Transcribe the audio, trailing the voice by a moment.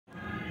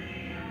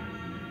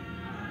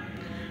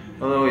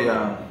Hello,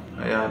 y'all.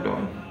 How y'all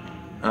doing?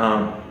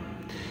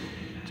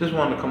 Just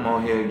wanted to come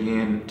on here again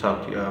and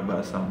talk to y'all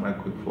about something right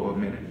quick for a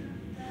minute.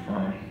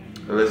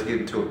 Let's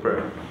get into a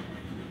prayer.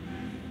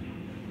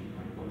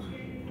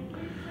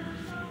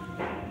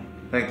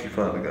 Thank you,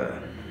 Father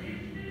God,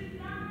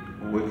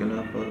 for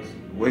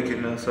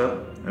waking us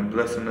up and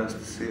blessing us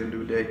to see a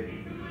new day.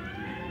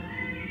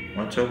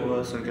 Watch over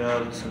us and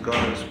guide us and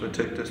guard us,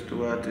 protect us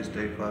throughout this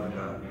day, Father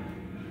God.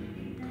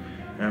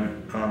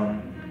 And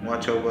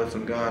watch over us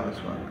and guide us,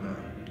 Father God,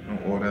 and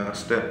order our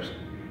steps.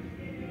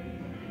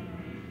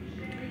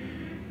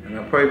 And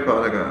I pray,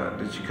 Father God,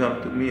 that you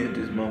come to me at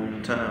this moment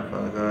in time,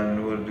 Father God, in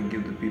order to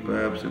give the people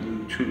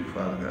absolute truth,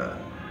 Father God.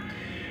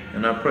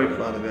 And I pray,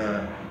 Father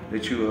God,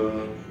 that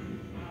you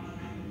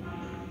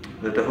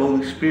let the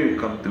Holy Spirit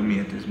come through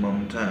me at this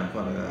moment in time,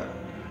 Father God,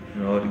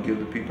 in order to give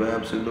the people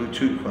absolute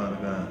truth, Father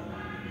God.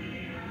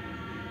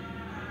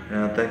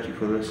 And I thank you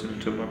for listening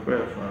to my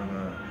prayer, Father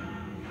God.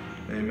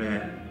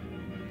 Amen.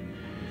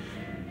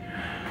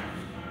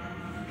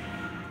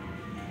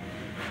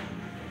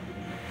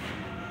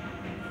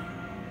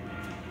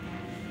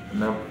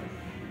 Now,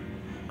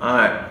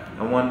 alright,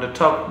 I wanted to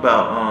talk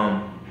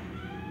about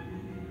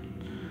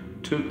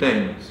two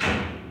things.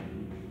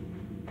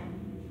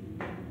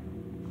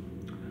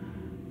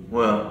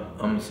 Well,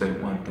 I'm gonna say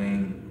one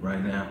thing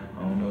right now.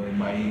 I don't know, it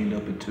might end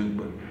up at two,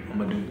 but I'm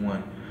gonna do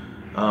one.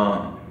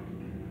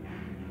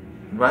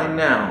 Right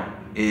now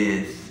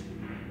is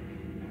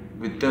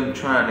with them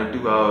trying to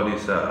do all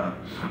this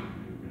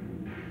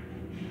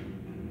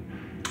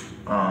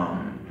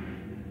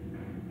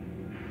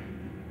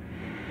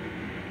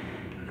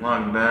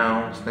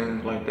lockdowns,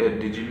 things like that.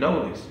 Did you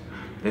notice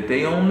that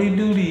they only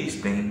do these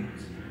things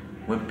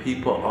when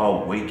people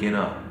are waking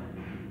up?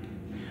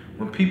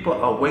 When people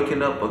are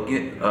waking up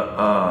again,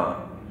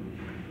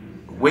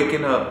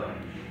 waking up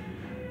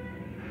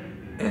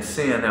and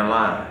seeing their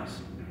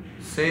lives,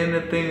 seeing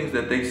the things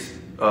that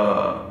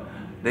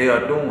they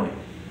are doing.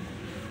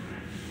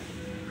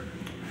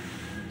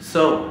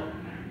 So,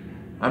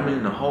 I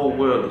mean, the whole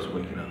world is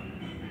waking up,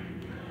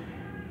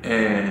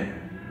 and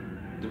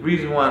the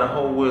reason why the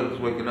whole world is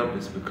waking up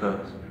is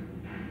because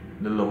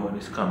the Lord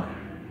is coming.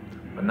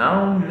 But not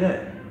only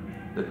that,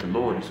 that the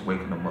Lord is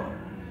waking them up.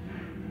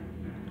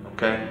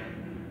 Okay?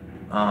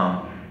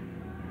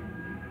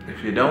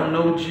 If you don't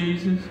know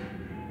Jesus,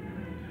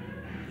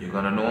 you're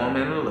gonna know him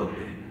in a little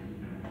bit.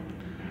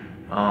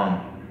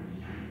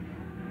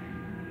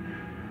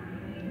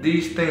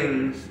 These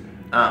things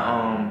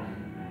I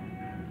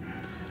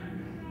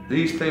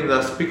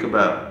speak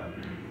about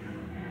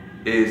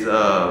is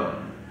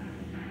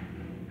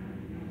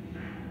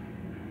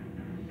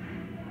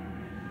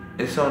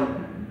it's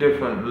on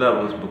different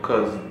levels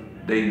because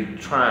they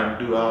try and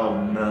do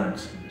all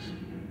nonsense.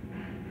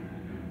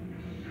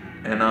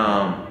 And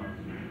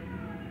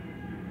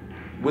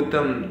with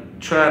them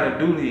trying to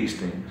do these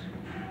things,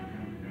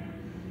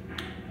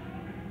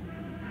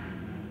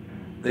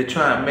 they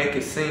try and make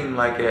it seem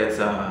like as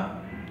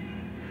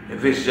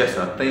if it's just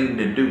a thing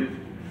to do.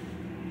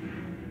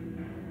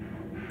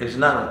 It's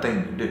not a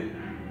thing to do.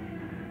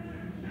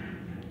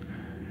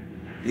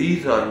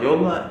 These are your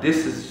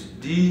lives.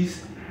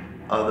 These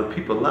are the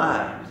people's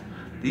lives.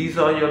 These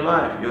are your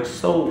life, your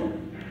soul.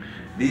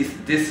 This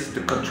is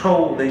the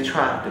control they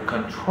try to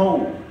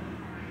control.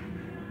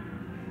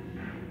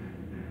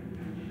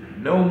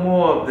 No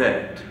more of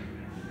that.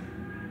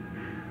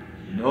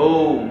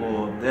 No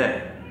more of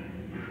that.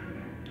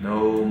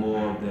 No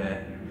more of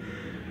that.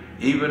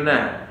 Even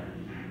now,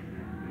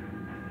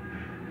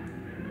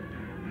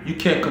 you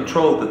can't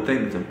control the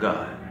things of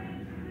God.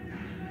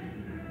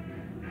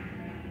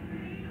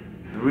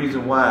 The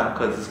reason why,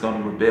 because it's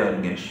going to rebel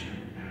against you.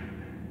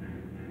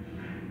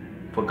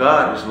 For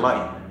God is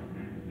light,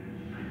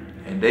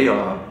 and they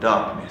are of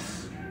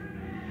darkness.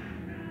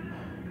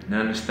 You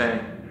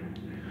understand?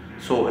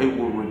 So it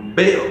will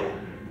rebel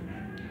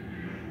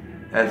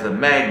as a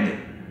magnet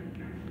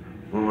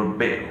will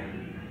rebel.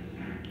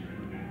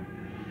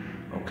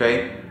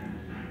 Okay?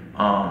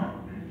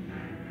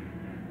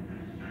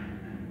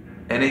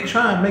 And they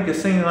try and make it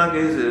seem like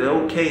it's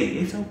okay.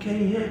 It's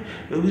okay, yeah.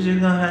 It was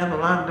just gonna have a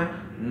lockdown.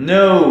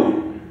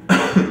 No.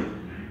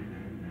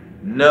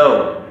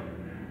 No.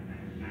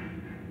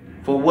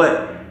 For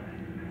what?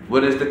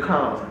 What is the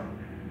cause?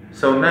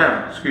 So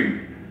now,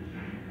 excuse me,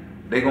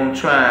 they're gonna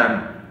try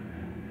and,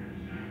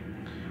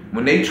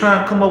 when they try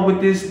and come up with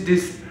this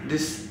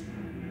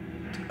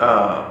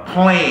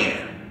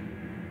plan,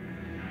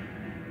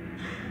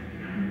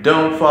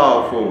 don't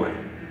fall for it.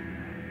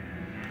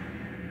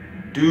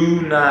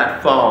 Do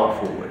not fall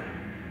for it.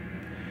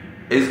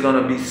 It's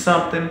gonna be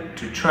something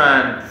to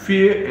try and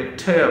fear and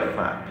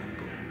terrify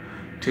people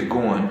to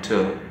go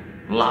into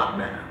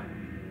lockdown.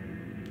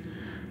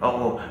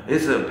 Oh,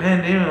 it's a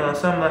pandemic or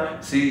something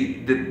like.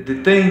 See,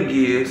 the thing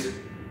is,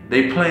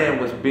 their plan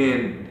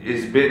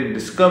is been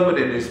discovered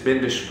and it's been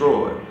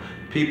destroyed.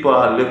 People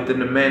are lifting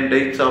the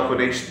mandates off of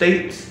their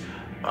states.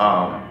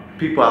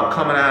 People are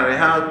coming out of their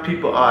house.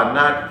 People are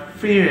not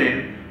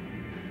fearing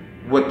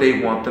what they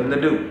want them to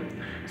do.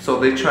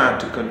 So they're trying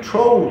to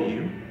control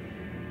you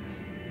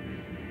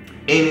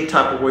any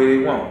type of way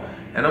they want.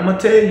 And I'm going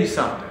to tell you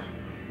something.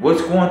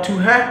 What's going to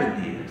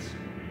happen is,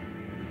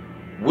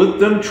 with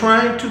them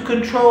trying to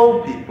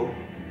control people,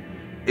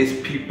 is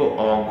people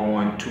are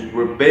going to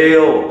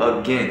rebel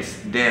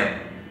against them.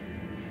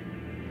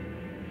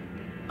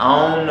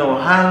 I don't know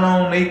how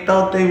long they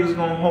thought they was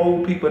going to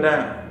hold people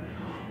down,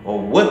 or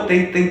what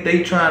they think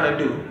they trying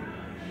to do.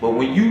 But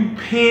when you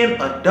pin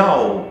a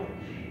dog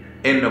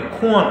in the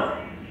corner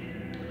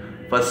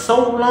for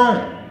so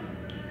long,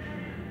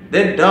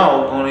 that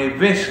dog gonna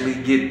eventually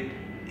get,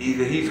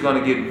 either he's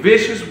gonna get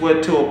vicious,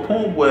 where to a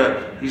point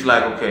where he's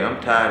like, okay, I'm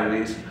tired of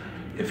this.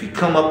 If he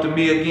come up to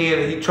me again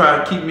and he try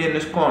to keep me in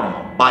this corner, I'm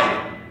gonna bite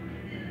him.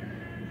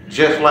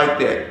 Just like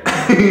that.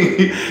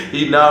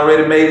 He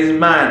already made his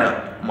mind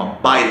up. I'm gonna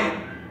bite him.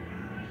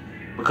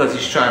 Because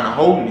he's trying to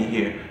hold me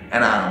here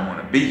and I don't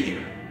wanna be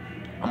here.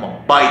 I'm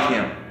gonna bite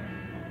him.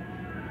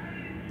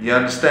 You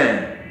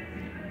understand?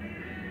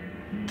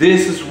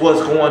 This is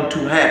what's going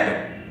to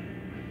happen.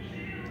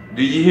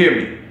 Do you hear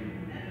me?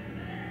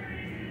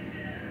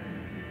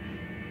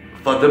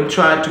 For them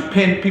trying to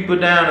pin people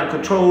down and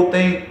control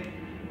things,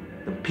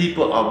 the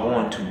people are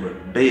going to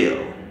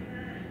rebel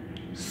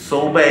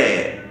so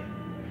bad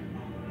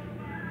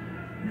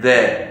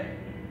that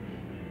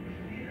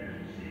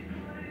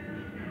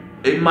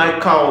it might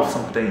cause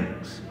some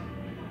things.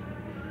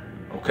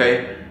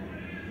 Okay?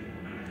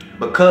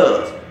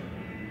 Because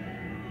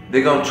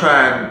they're going to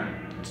try and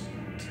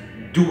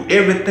do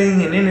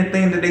everything and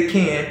anything that they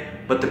can,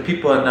 but the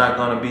people are not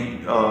going to be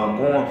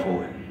going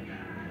for it.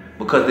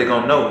 Because they're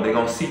going to know. They're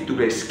going to see through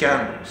their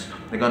scandals.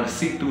 They're going to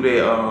see through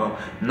their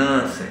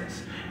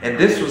nonsense. And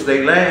this was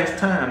their last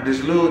time.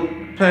 This little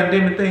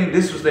pandemic thing,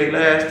 this was their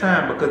last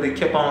time, because they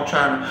kept on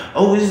trying to,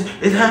 oh,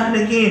 it's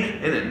happening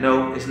again. And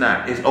no, it's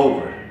not. It's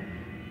over.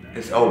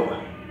 It's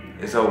over.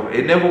 It's over.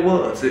 It never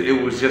was.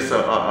 It was just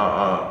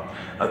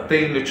a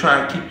thing to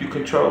try and keep you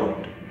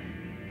controlled.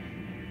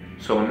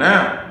 So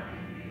now,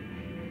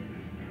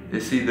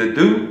 it's either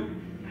do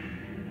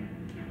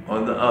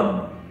or the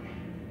other.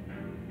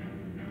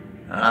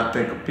 And I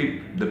think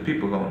the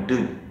people gonna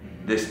do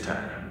this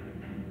time.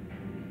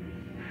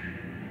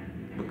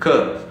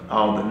 Because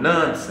all the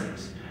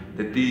nonsense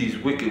that these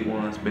wicked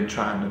ones been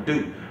trying to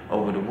do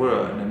over the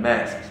world and the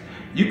masses.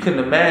 You can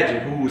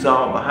imagine who's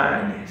all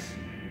behind this.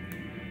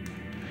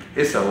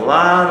 It's a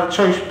lot of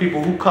church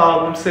people who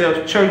call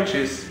themselves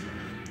churches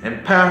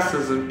and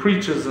pastors and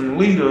preachers and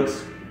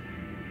leaders.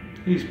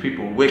 These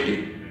people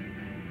wicked.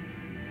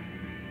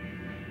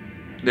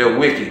 They're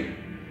wicked.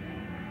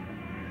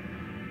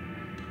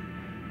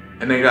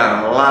 And they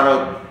got a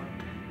lot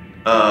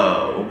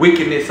of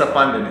wickedness up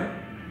under them.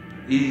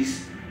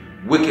 These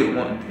wicked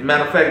ones.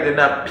 Matter of fact, they're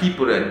not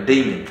people, they're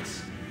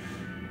demons.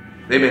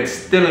 They've been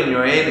stealing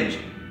your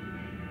energy.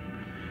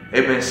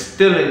 They've been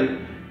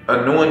stealing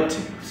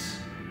anointings.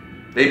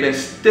 They've been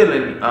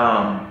stealing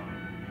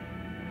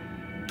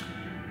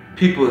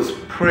people's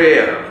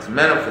prayers,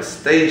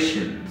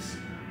 manifestations,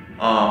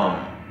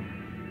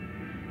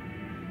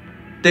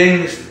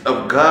 things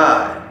of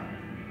God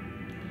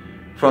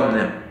from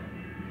them.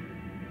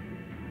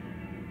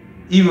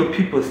 Even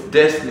people's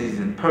destinies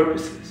and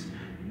purposes.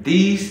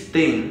 These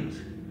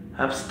things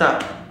have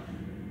stopped.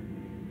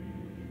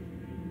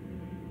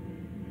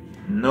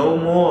 No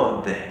more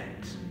of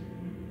that.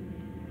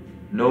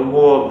 No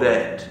more of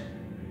that.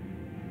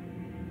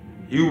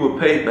 You will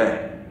pay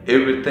back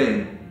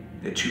everything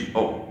that you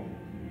owe.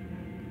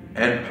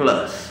 And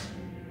plus.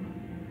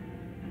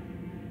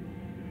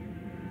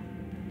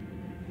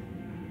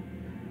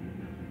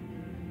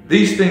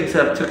 These things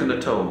have taken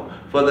a toll.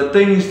 For the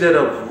things that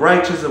are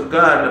righteous of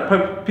God, and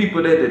the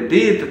people that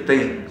did the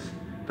things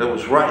that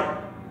was right,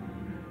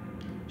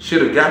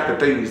 should have got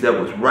the things that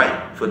was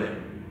right for them.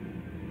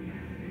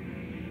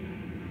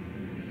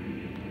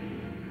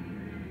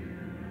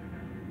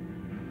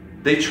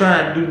 They try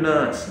and do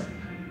nonsense.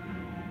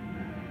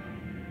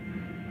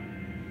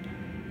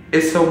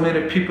 It's so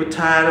many people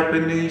tied up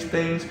in these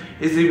things.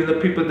 It's even the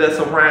people that's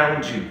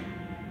around you.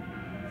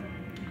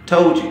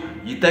 Told you,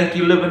 you think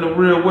you live in the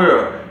real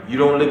world. You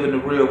don't live in the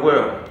real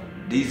world.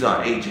 These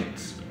are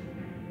agents.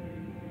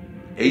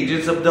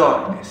 Agents of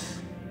darkness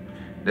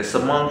that's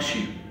amongst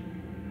you.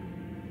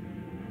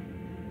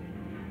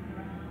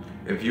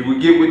 If you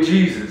would get with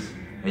Jesus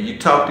and you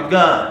talk to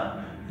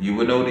God, you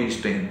will know these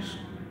things.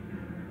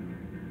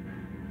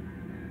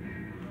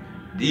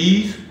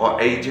 These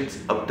are agents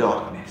of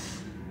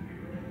darkness.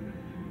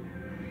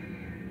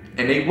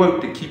 And they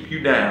work to keep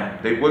you down.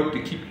 They work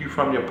to keep you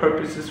from your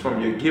purposes,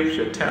 from your gifts,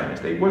 your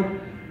talents. They work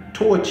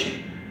towards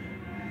you.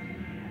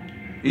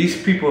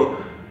 These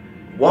people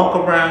walk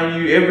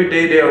around you every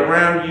day. They're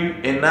around you.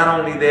 And not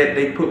only that,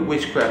 they put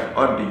witchcraft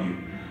under you.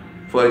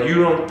 For you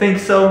don't think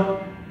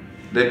so,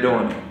 they're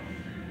doing it.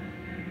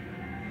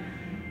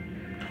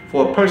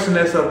 For a person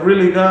that's a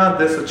really God,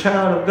 that's a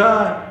child of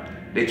God,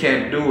 they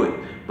can't do it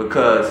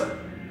because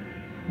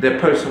that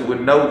person would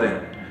know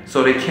them.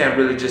 So they can't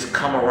really just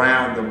come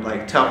around them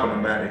like talking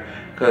about it.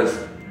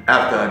 Because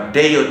after a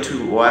day or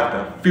two, or after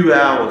a few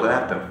hours, or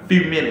after a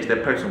few minutes,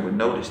 that person would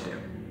notice them.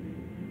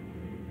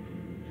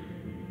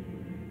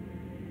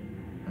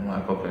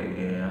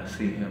 I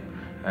see him.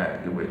 I have to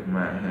get away from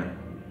him.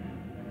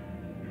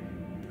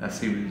 I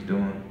see what he's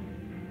doing.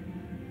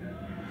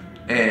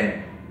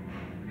 And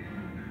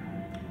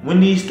when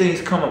these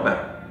things come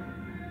about,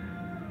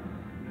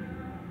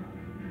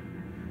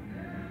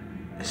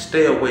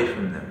 stay away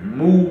from them.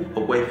 Move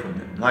away from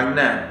them. Like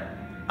now,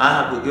 I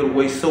have to get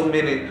away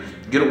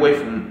get away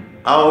from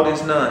all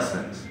this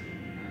nonsense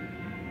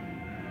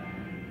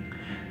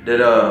that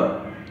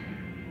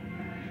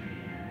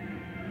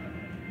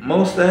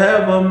most of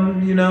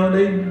them, you know,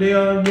 they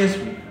are against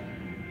me.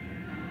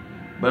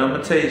 But I'm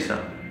gonna tell you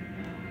something.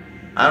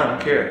 I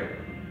don't care.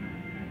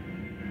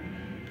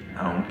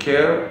 I don't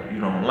care. You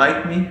don't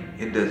like me.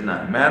 It does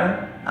not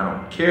matter. I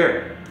don't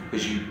care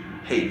because you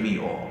hate me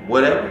or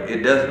whatever.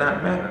 It does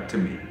not matter to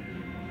me.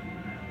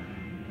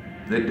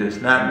 It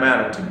does not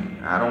matter to me.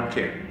 I don't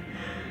care.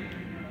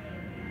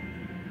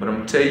 But I'm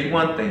gonna tell you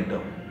one thing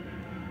though.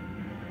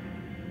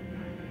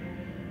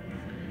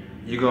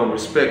 You're gonna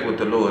respect what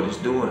the Lord is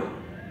doing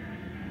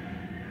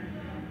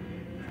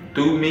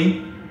through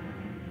me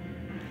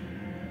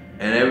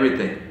and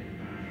everything.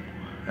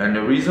 And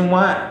the reason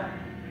why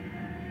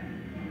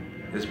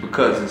is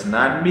because it's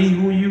not me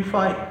who you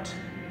fight,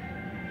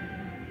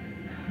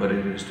 but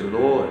it is the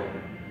Lord.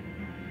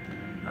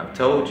 I've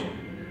told you.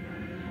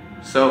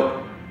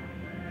 So,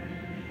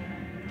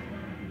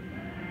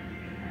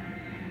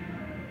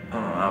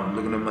 I'm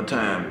looking at my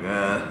time,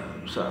 guys.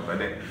 I'm sorry about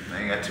that.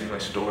 I ain't got too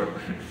much story.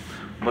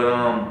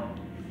 But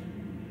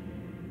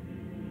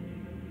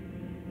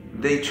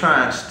they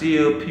try and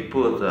steal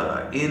people's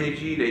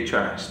energy. They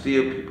try and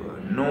steal people's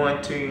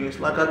anointings.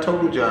 Like I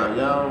told y'all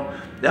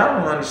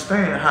don't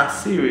understand how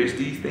serious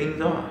these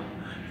things are.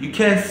 You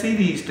can't see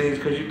these things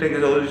because you think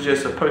it's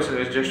just a person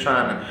that's just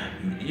trying to,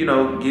 you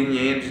know, get in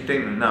your energy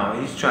thing. No,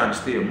 he's trying to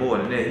steal more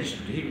than that.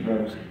 He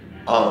wants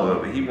all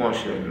of it. He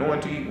wants your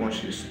anointing. He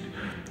wants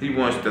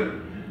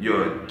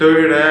your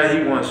third eye.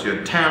 He wants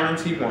your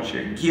talents. He wants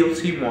your gifts.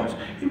 He wants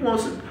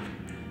it.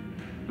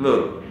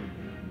 Look,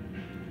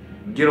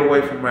 get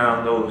away from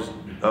around those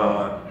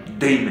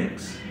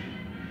demons.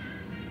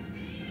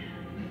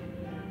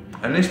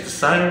 And it's the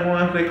same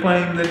ones that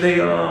claim that they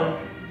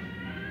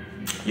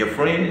your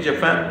friends, your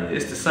family,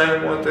 it's the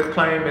same ones that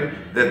claiming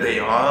that they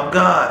are of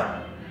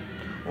God,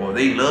 or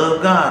they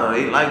love God, or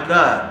they like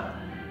God.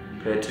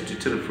 Pay attention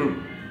to the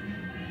fruit.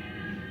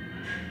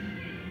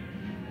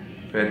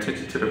 Pay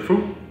attention to the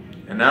fruit.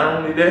 And not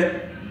only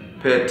that,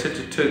 pay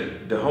attention to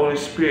the Holy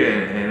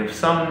Spirit. And if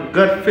some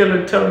gut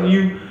feeling telling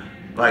you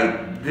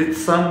like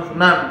this, something's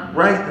not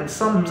right and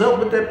something's up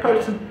with that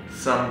person,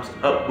 something's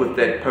up with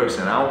that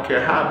person. I don't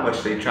care how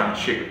much they try to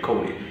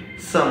sugarcoat it.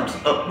 Something's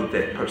up with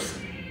that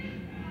person.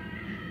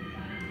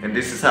 And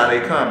this is how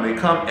they come. They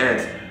come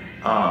as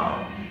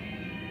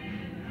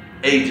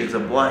agents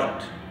of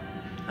light.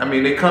 I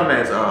mean, they come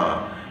as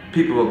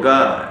people of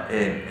God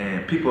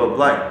and people of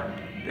light.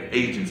 The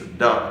agents of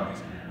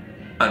darkness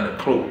under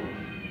cloak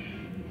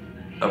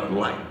of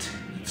light.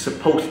 It's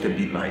supposed to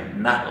be light,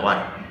 not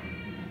light.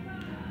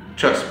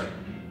 Trust me.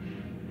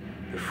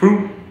 The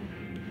fruit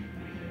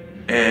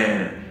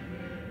and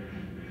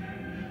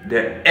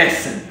their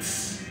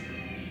essence,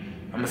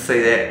 I'm going to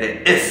say that,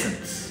 the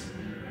essence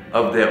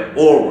of their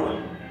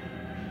aura,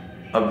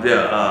 of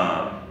their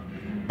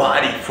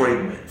body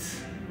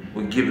fragrance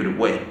will give it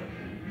away.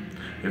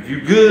 If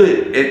you're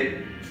good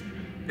at,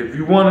 if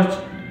you want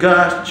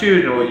God's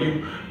children, or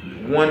you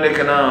one that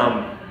can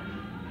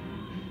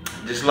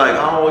just like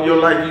all your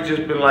life you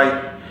just been like,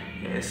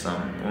 yeah,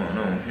 something going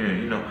on here,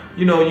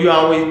 you know, you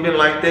always been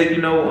like that,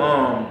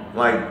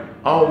 like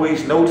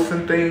always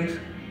noticing things,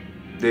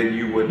 then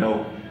you would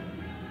know.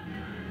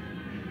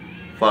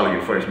 Follow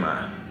your first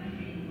mind.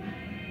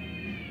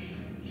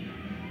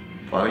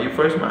 Follow your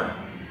first mind.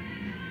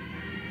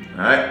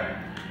 Alright?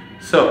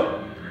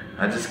 So,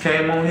 I just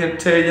came on here to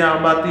tell y'all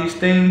about these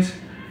things.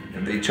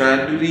 If they try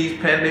to do these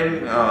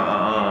pandemic,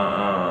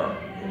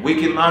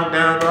 wicked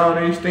lockdowns, all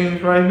these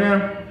things right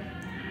now,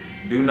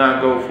 do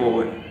not go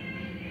for it.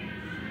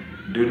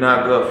 Do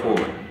not go for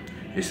it.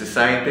 It's the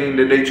same thing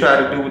that they try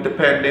to do with the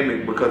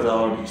pandemic because of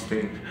all these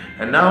things.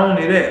 And not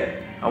only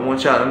that, I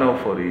want y'all to know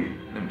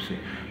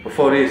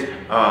before this,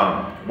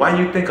 why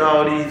you think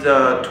all these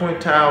twin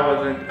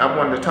towers, and I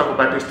wanted to talk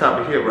about this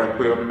topic here right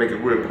quick. I'm gonna make it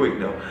real quick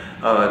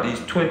though. These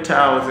twin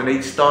towers, and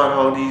they start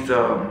all these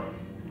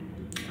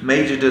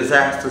major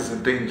disasters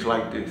and things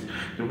like this.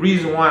 The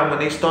reason why when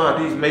they start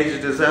these major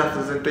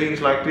disasters and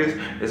things like this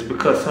is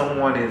because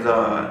someone is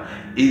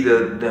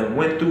either that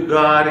went through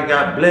God and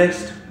got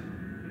blessed,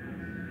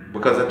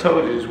 because I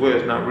told you this word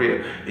is not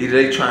real.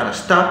 Either they trying to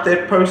stop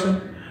that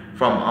person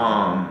from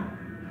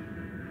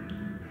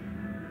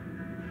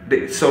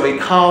so they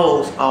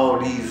cause all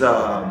these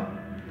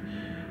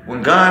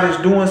when God is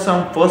doing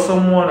something for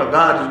someone, or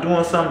God is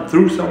doing something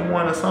through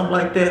someone or something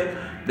like that,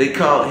 they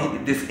call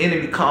this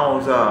enemy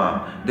calls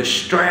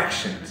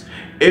distractions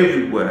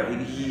everywhere.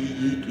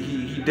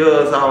 He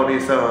does all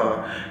this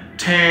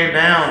tearing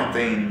down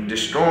things,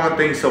 destroying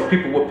things, so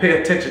people will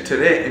pay attention to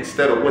that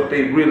instead of what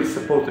they really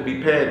supposed to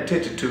be paying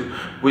attention to,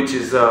 which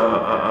is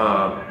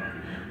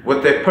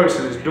what that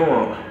person is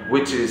doing,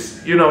 which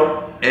is, you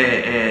know,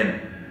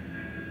 and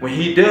when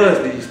he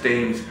does these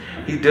things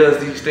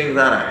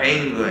out of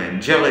anger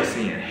and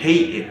jealousy and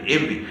hate and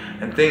envy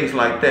and things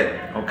like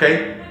that,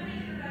 okay?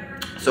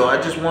 So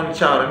I just wanted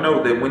y'all to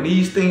know that when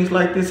these things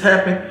like this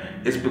happen,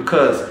 it's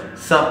because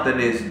something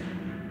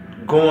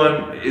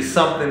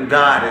something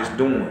God is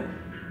doing.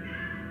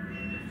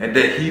 And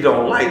that he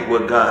don't like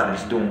what God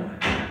is doing.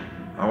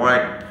 All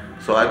right?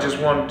 So I just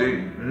wanted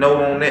to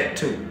note on that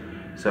too.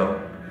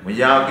 So when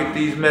y'all get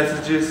these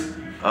messages,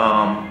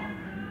 I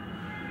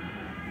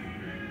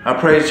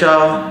pray that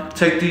y'all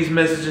take these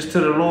messages to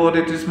the Lord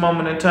at this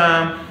moment in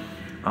time.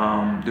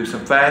 Do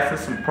some fasting,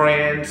 some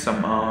praying,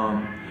 some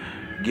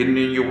getting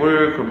in your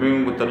word,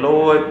 communing with the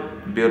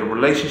Lord, build a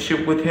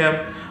relationship with him.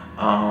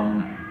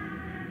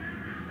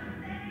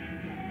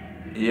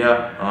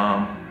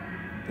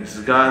 This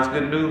is God's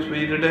good news for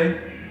you today,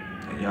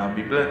 and y'all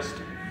be blessed.